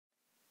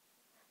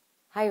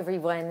Hi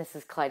everyone, this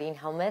is Claudine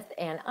Hellmuth,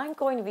 and I'm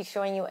going to be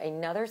showing you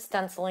another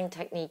stenciling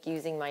technique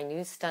using my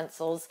new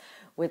stencils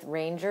with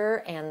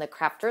Ranger and the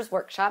Crafters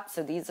Workshop.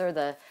 So these are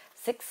the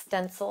 6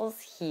 stencils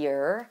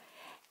here,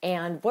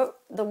 and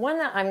the one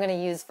that I'm going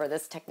to use for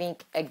this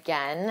technique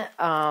again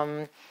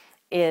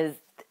is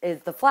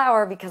the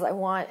flower, because I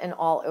want an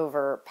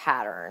all-over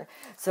pattern.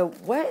 So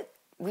what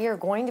we are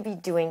going to be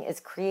doing is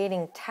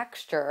creating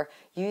texture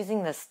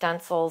using the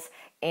stencils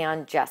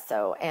and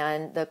gesso.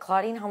 And the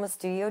Claudine Hellmuth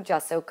Studio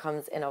gesso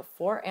comes in a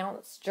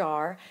 4-ounce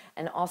jar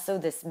and also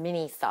this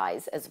mini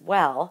size as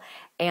well.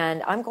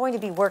 And I'm going to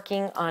be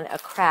working on a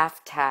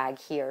craft tag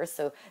here.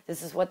 So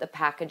this is what the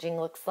packaging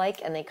looks like,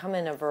 and they come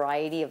in a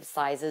variety of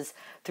sizes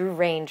through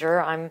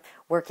Ranger. I'm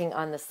working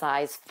on the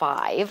size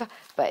 5,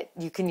 but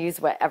you can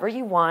use whatever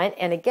you want.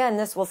 And again,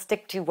 this will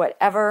stick to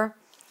whatever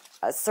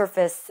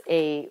surface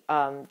a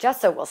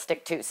gesso will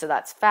stick to. So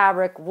that's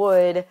fabric,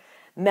 wood,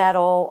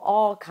 metal,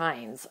 all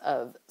kinds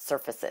of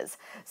surfaces.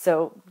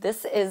 So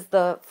this is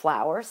the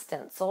flower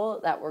stencil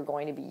that we're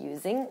going to be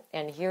using,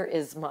 and here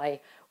is my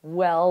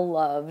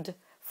well-loved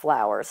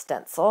flower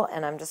stencil,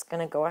 and I'm just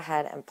going to go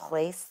ahead and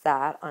place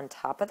that on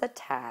top of the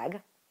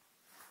tag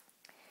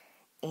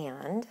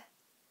and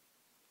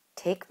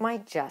take my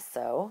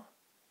gesso.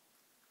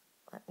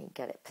 Let me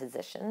get it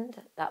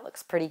positioned. That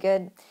looks pretty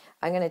good.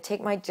 I'm going to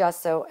take my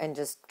gesso and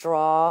just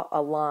draw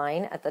a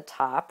line at the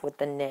top with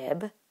the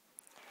nib.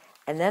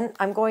 And then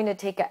I'm going to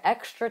take an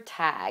extra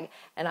tag,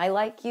 and I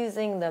like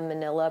using the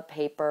manila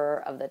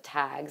paper of the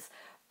tags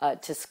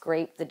to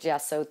scrape the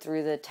gesso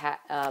through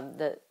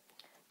the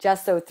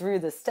gesso through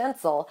the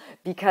stencil,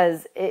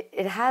 because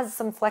it has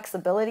some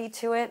flexibility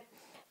to it,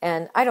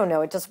 and I don't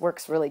know, it just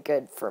works really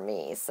good for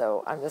me.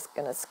 So I'm just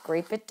going to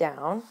scrape it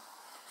down.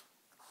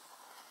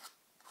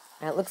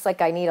 And it looks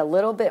like I need a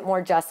little bit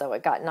more gesso.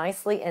 It got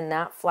nicely in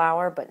that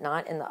flower, but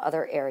not in the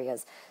other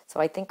areas.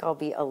 So I think I'll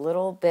be a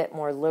little bit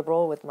more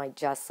liberal with my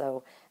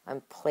gesso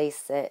and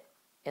place it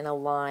in a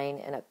line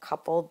in a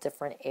couple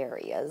different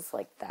areas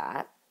like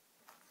that.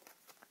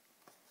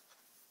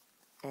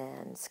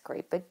 And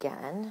scrape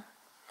again.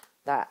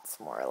 That's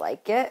more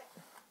like it.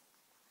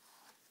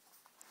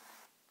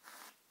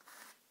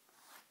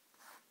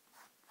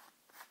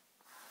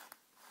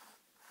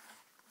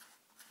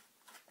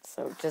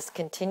 So just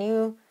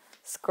continue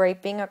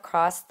scraping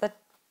across the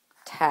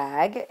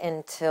tag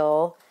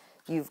until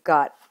you've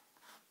got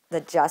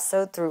the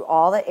gesso through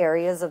all the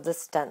areas of the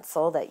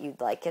stencil that you'd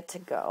like it to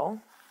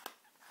go.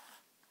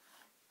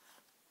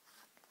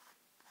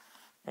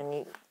 And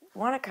you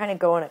want to kind of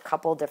go in a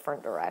couple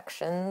different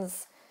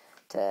directions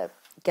to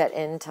get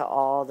into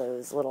all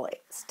those little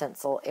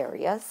stencil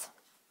areas.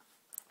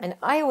 And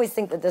I always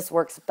think that this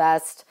works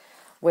best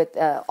with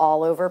an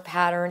all-over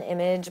pattern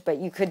image, but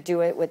you could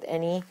do it with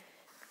any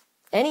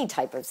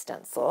type of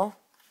stencil.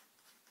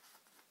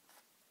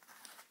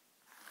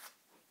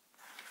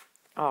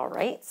 All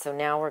right, so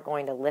now we're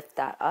going to lift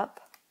that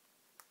up.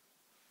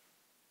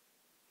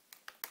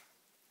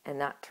 And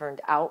that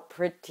turned out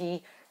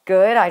pretty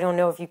good. I don't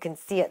know if you can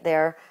see it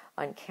there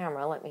on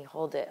camera. Let me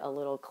hold it a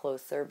little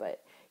closer,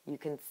 but you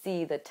can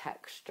see the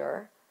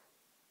texture.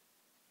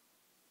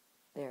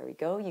 There we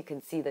go. You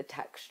can see the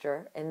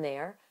texture in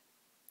there.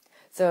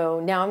 So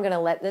now I'm going to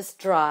let this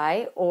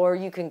dry, or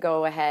you can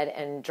go ahead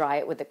and dry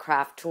it with the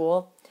craft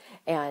tool,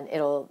 and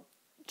it'll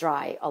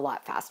dry a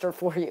lot faster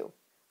for you.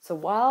 So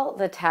while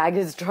the tag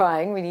is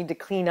drying, we need to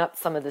clean up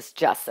some of this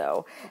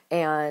gesso.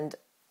 And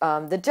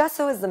the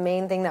gesso is the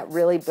main thing that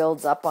really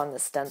builds up on the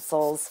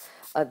stencils.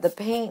 The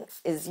paint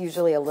is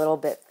usually a little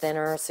bit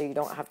thinner, so you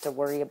don't have to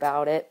worry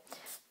about it.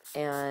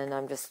 And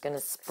I'm just going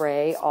to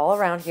spray all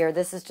around here.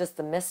 This is just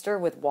the mister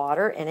with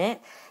water in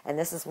it, and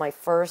this is my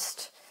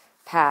first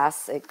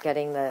pass at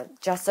getting the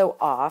gesso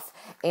off.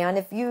 And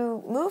if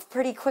you move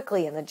pretty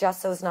quickly and the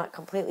gesso is not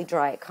completely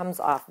dry, it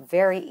comes off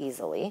very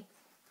easily.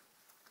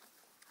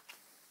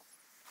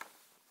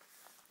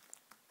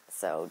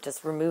 So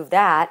just remove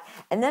that.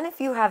 And then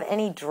if you have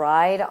any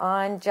dried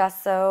on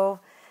gesso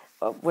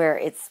where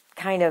it's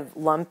kind of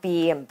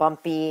lumpy and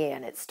bumpy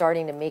and it's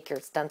starting to make your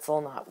stencil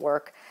not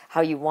work how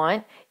you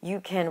want,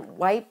 you can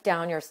wipe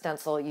down your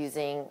stencil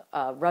using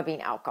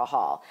rubbing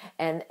alcohol.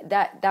 And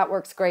that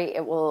works great.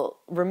 It will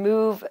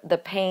remove the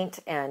paint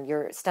and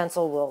your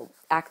stencil will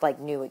act like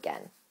new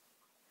again.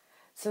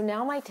 So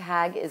now my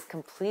tag is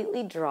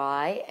completely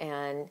dry,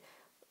 and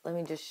let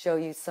me just show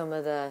you some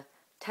of the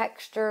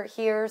texture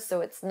here. So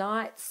it's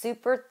not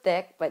super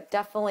thick, but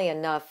definitely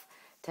enough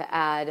to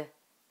add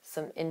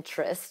some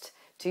interest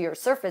to your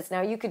surface.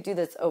 Now you could do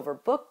this over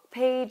book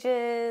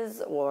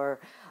pages or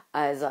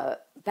as a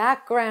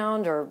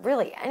background or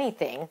really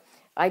anything.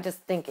 I just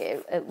think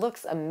it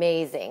looks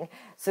amazing.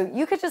 So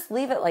you could just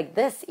leave it like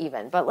this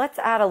even, but let's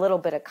add a little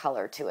bit of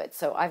color to it.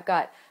 So I've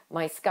got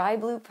my sky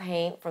blue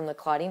paint from the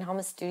Claudine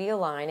Hellmuth Studio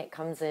line. It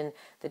comes in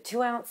the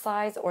 2-ounce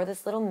size or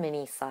this little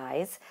mini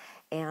size.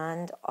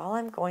 And all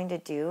I'm going to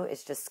do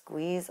is just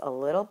squeeze a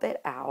little bit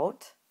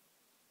out.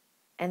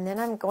 And then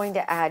I'm going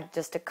to add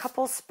just a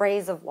couple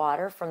sprays of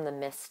water from the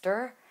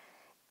mister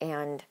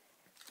and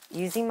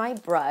using my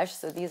brush,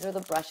 so these are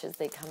the brushes,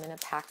 they come in a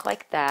pack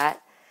like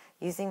that.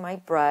 Using my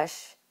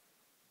brush,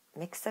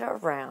 mix it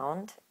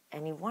around,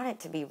 and you want it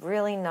to be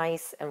really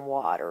nice and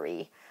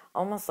watery,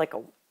 almost like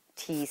a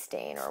tea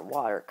stain or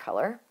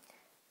watercolor.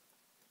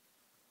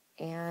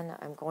 And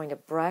I'm going to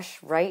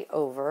brush right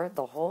over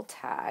the whole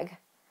tag.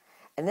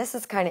 And this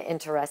is kind of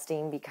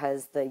interesting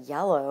because the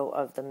yellow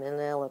of the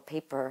manila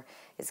paper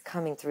is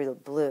coming through the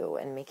blue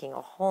and making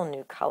a whole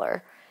new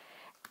color.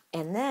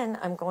 And then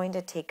I'm going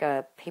to take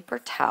a paper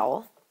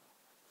towel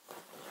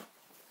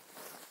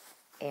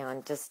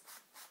and just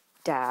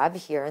dab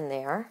here and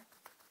there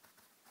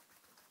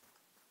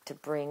to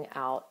bring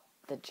out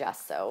the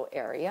gesso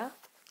area.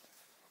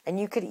 And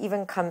you could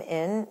even come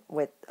in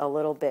with a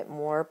little bit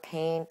more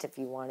paint if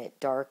you want it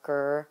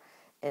darker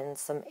in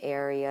some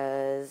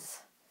areas.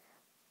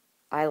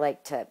 I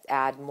like to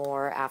add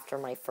more after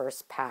my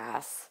first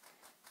pass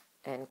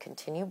and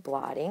continue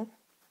blotting.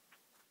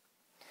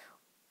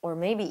 Or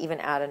maybe even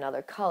add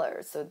another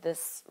color. So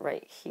this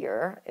right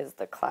here is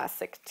the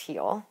classic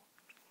teal,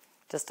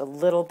 just a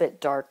little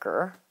bit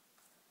darker.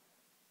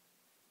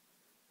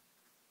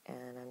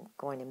 And I'm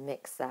going to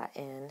mix that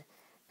in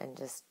and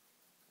just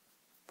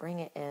bring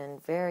it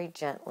in very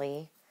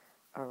gently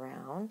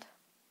around,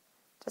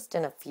 just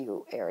in a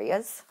few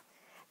areas,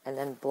 and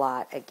then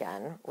blot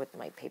again with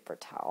my paper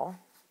towel.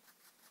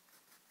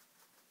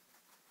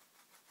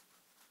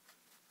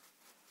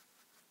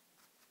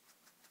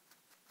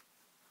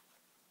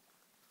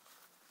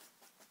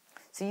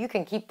 So you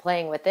can keep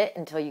playing with it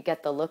until you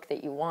get the look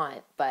that you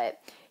want,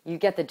 but you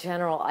get the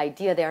general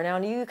idea there. Now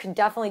you can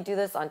definitely do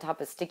this on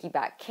top of sticky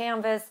back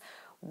canvas,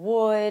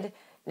 wood.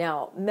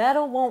 Now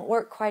metal won't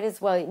work quite as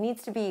well. It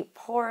needs to be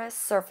porous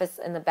surface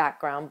in the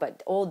background,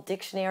 but old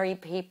dictionary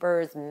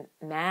papers,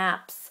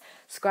 maps,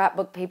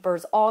 scrapbook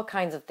papers, all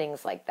kinds of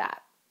things like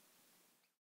that.